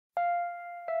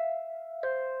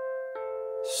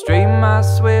Straighten my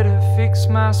sweater, fix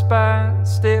my spine,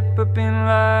 step up in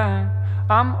line.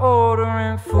 I'm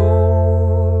ordering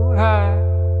food high,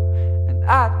 and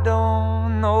I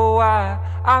don't know why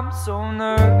I'm so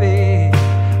nervous.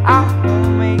 I won't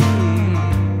make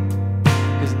it,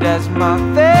 'cause that's my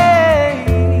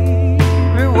favorite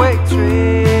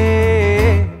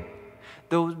waitress.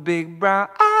 Those big brown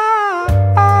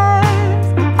eyes,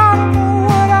 I don't know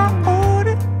what I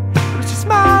ordered, but she's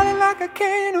smiling like I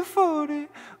can't afford it.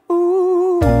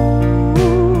 Ooh.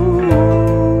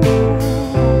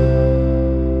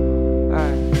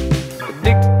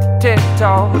 Addicted to TED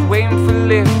Talk, was waiting for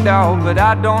liftoff, but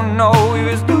I don't know if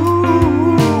it's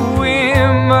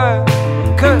doing much,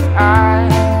 'cause I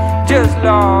just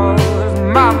lost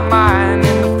my mind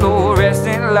in the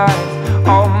fluorescent lights.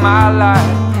 All my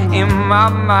life in my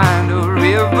mind, a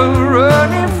river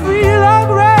running free like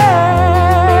rapids.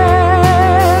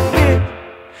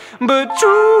 But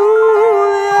truly